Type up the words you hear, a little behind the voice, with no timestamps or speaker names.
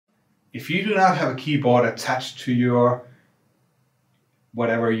if you do not have a keyboard attached to your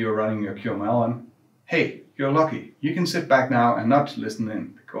whatever you're running your QML on, hey, you're lucky. You can sit back now and not listen in,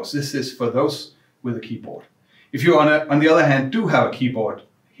 because this is for those with a keyboard. If you, on the other hand, do have a keyboard,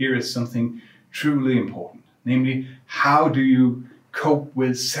 here is something truly important. Namely, how do you cope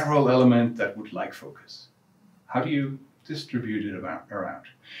with several elements that would like focus? How do you distribute it around?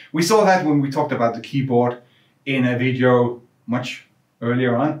 We saw that when we talked about the keyboard in a video much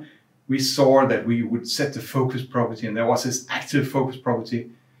earlier on. We saw that we would set the focus property, and there was this active focus property.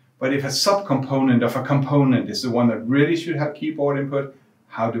 But if a subcomponent of a component is the one that really should have keyboard input,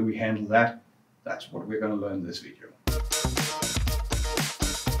 how do we handle that? That's what we're going to learn in this video.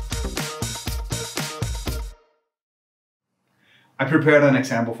 I prepared an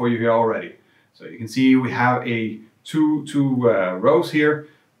example for you here already. So you can see we have two rows here.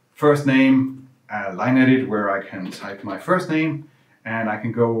 First name, line edit, where I can type my first name, and I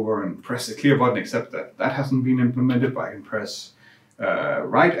can go over and press the clear button, except that that hasn't been implemented, but I can press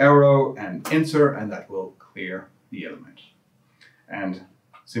right arrow and enter, and that will clear the element. And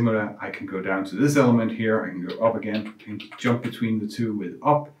similar, I can go down to this element here, I can go up again, and jump between the two with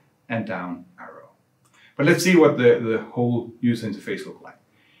up and down arrow. But let's see what the whole user interface looks like.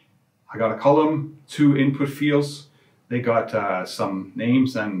 I got a column, two input fields. They got some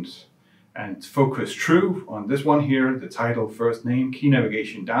names and focus true on this one here, the title, first name, key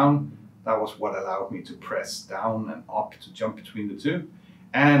navigation down. That was what allowed me to press down and up to jump between the two.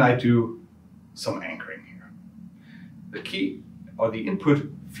 And I do some anchoring here. The key or the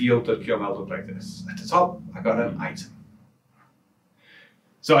input field.qml look like this. At the top, I got an item.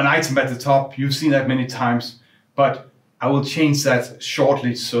 So an item at the top, you've seen that many times, but I will change that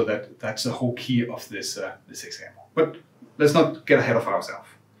shortly so that that's the whole key of this example. But let's not get ahead of ourselves.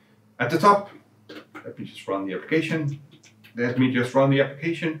 At the top, let me just run the application. Let me just run the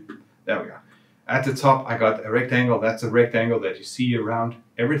application. There we are. At the top, I got a rectangle. That's a rectangle that you see around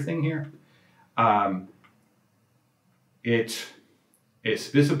everything here. It is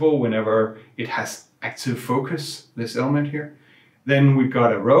visible whenever it has active focus, this element here. Then we've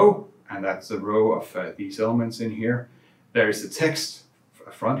got a row, and that's a row of these elements in here. There is the text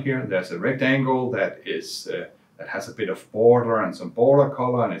front here. There's a rectangle that is that has a bit of border and some border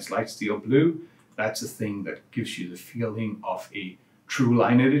color, and it's light steel blue. That's the thing that gives you the feeling of a true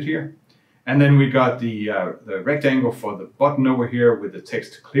line edit here. And then we got the rectangle for the button over here with the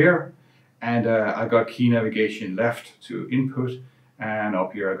text clear. And I got key navigation left to input, and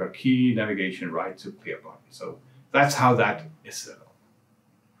up here I got key navigation right to clear button. So that's how that is set up.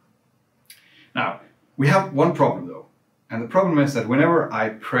 Now, we have one problem though. And the problem is that whenever I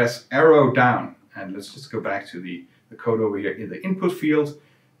press arrow down, and let's just go back to the code over here in the input field,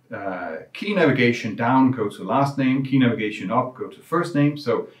 key navigation down, go to last name, key navigation up, go to first name.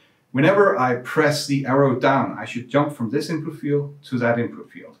 So whenever I press the arrow down, I should jump from this input field to that input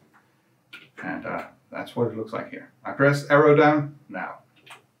field. And that's what it looks like here. I press arrow down now.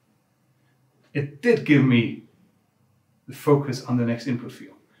 It did give me the focus on the next input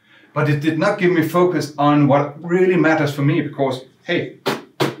field. But it did not give me focus on what really matters for me, because, hey,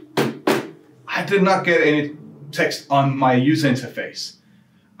 I did not get any text on my user interface.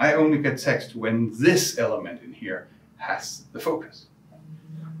 I only get text when this element in here has the focus.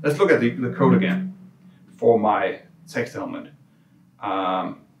 Let's look at the code again for my text element.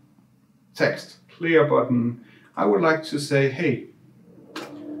 Text, clear button. I would like to say, hey,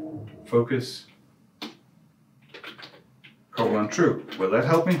 focus, colon true. Will that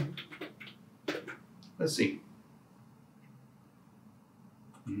help me? Let's see.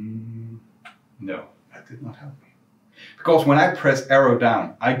 No, that did not help me. Because when I press arrow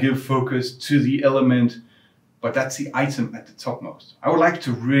down, I give focus to the element, but that's the item at the topmost. I would like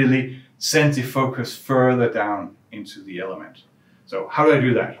to really send the focus further down into the element. So how do I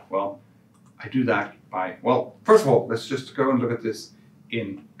do that? Well, I do that by, well, first of all, let's just go and look at this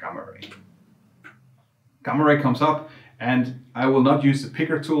in Gamma Ray. Gamma Ray comes up, and I will not use the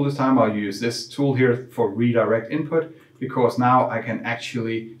picker tool this time. I'll use this tool here for redirect input, because now I can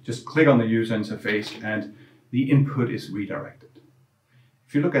actually just click on the user interface and the input is redirected.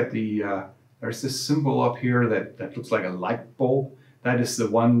 If you look at the, there's this symbol up here that looks like a light bulb. That is the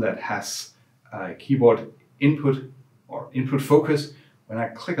one that has keyboard input or input focus. When I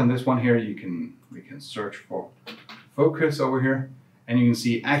click on this one here, we can search for focus over here, and you can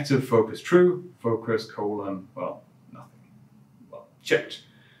see active focus true, focus colon, well, nothing, well, checked.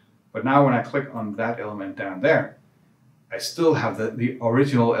 But now when I click on that element down there, I still have the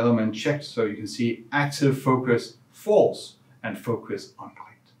original element checked, so you can see active focus false and focus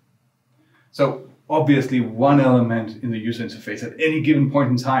unclicked. So obviously one element in the user interface at any given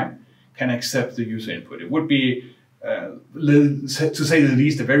point in time can accept the user input. It would be, to say the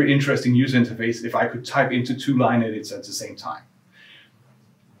least, a very interesting user interface if I could type into 2 line edits at the same time.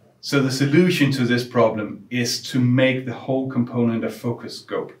 So the solution to this problem is to make the whole component a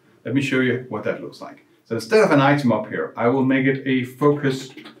FocusScope. Let me show you what that looks like. So instead of an item up here, I will make it a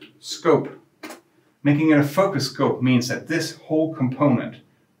FocusScope. Making it a FocusScope means that this whole component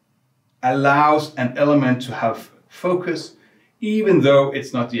allows an element to have focus even though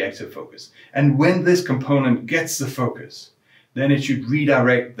it's not the active focus. And when this component gets the focus, then it should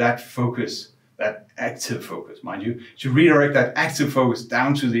redirect that focus, that active focus, mind you, should redirect that active focus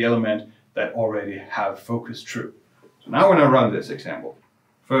down to the element that already have focus true. So now when I run this example,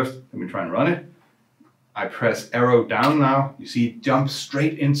 first let me try and run it. I press arrow down now, you see it jumps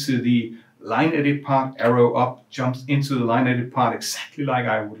straight into the line edit part, arrow up jumps into the line edit part exactly like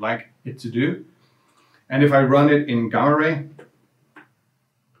I would like it to do. And if I run it in gamma ray,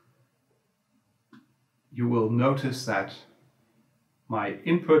 you will notice that my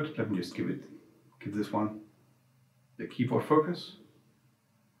input, let me just give this one the keyboard focus.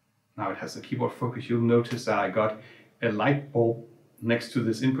 Now it has the keyboard focus. You'll notice that I got a light bulb next to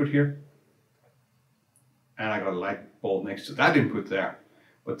this input here. And I got a light bulb next to that input there.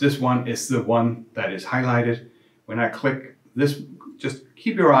 But this one is the one that is highlighted. When I click this, just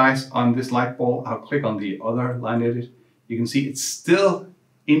keep your eyes on this light bulb. I'll click on the other line edit. You can see it still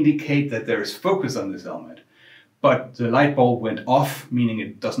indicate that there is focus on this element, but the light bulb went off, meaning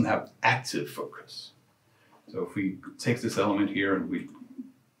it doesn't have active focus. So if we take this element here and we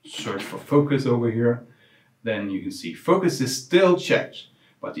search for focus over here, then you can see focus is still checked,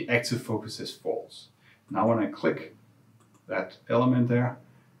 but the active focus is false. Now when I click that element there,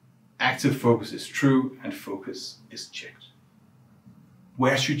 active focus is true and focus is checked.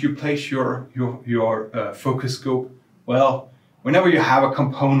 Where should you place your FocusScope? Well, whenever you have a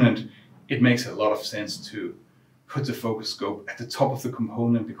component, it makes a lot of sense to put the FocusScope at the top of the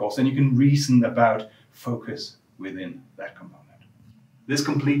component, because then you can reason about focus within that component. This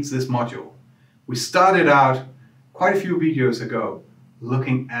completes this module. We started out quite a few videos ago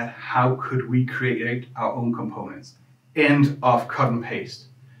looking at how could we create our own components, end of cut and paste.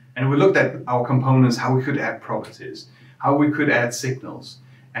 And we looked at our components, how we could add properties, how we could add signals.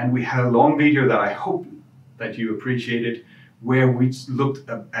 And we had a long video that I hope that you appreciated, where we looked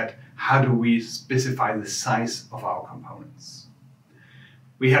at how do we specify the size of our components.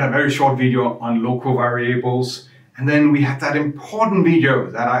 We had a very short video on local variables, and then we had that important video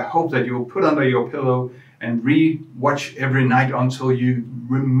that I hope that you'll put under your pillow and re-watch every night until you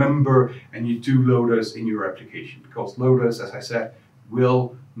remember and you do loaders in your application. Because loaders, as I said,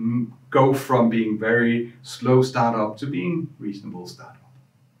 will go from being very slow startup to being reasonable startup.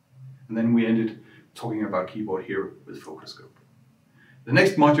 And then we ended talking about keyboard here with FocusScope. The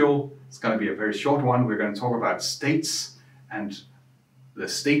next module is going to be a very short one. We're going to talk about states and the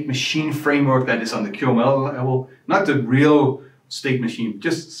state machine framework that is on the QML level, not the real state machine,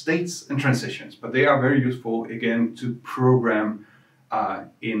 just states and transitions. But they are very useful, again, to program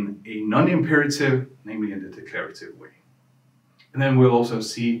in a non-imperative, namely in the declarative way. And then we'll also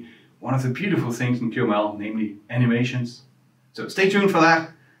see one of the beautiful things in QML, namely animations. So stay tuned for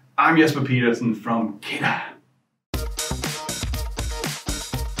that. I'm Jesper Pedersen from KDAB.